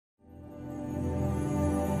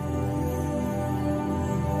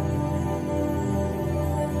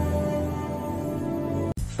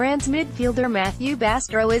France midfielder Mathieu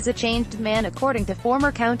Bastareaud is a changed man according to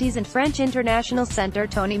former counties and French international centre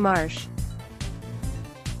Tony Marsh.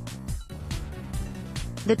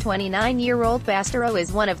 The 29-year-old Bastareaud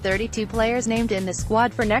is one of 32 players named in the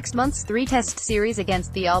squad for next month's three-test series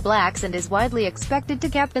against the All Blacks and is widely expected to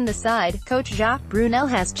captain the side. Coach Jacques Brunel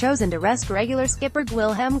has chosen to rest regular skipper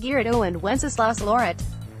Guilhem, Guirado and Wenceslas Lauret.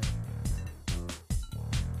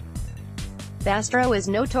 Bastareaud is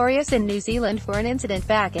notorious in New Zealand for an incident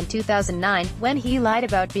back in 2009, when he lied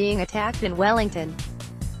about being attacked in Wellington.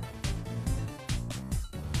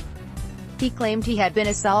 He claimed he had been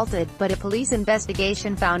assaulted, but a police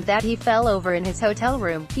investigation found that he fell over in his hotel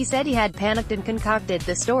room. He said he had panicked and concocted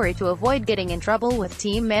the story to avoid getting in trouble with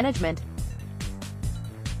team management.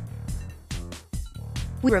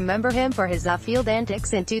 We remember him for his off-field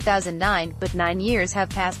antics in 2009, but 9 years have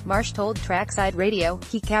passed, Marsh told Trackside Radio.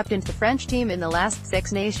 He captained the French team in the last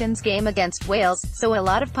Six Nations game against Wales, so a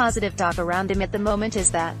lot of positive talk around him at the moment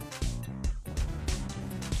is that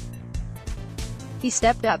he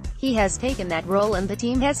stepped up, he has taken that role and the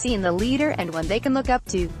team has seen the leader and one they can look up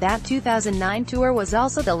to. That 2009 tour was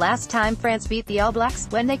also the last time France beat the All Blacks,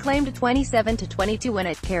 when they claimed a 27-22 win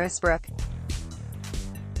at Carisbrooke.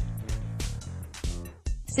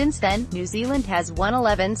 Since then, New Zealand has won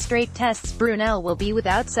 11 straight tests. Brunel will be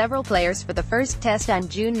without several players for the first test on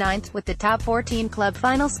June 9, with the top 14 club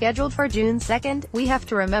final scheduled for June 2. We have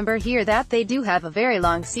to remember here that they do have a very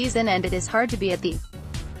long season and it is hard to be at the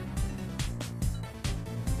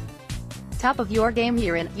top of your game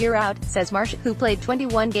year in, year out, says Marsh, who played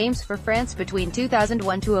 21 games for France between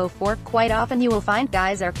 2001-04. Quite often you will find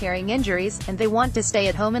guys are carrying injuries, and they want to stay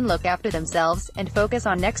at home and look after themselves, and focus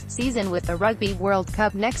on next season with the Rugby World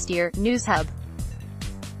Cup next year. News Hub.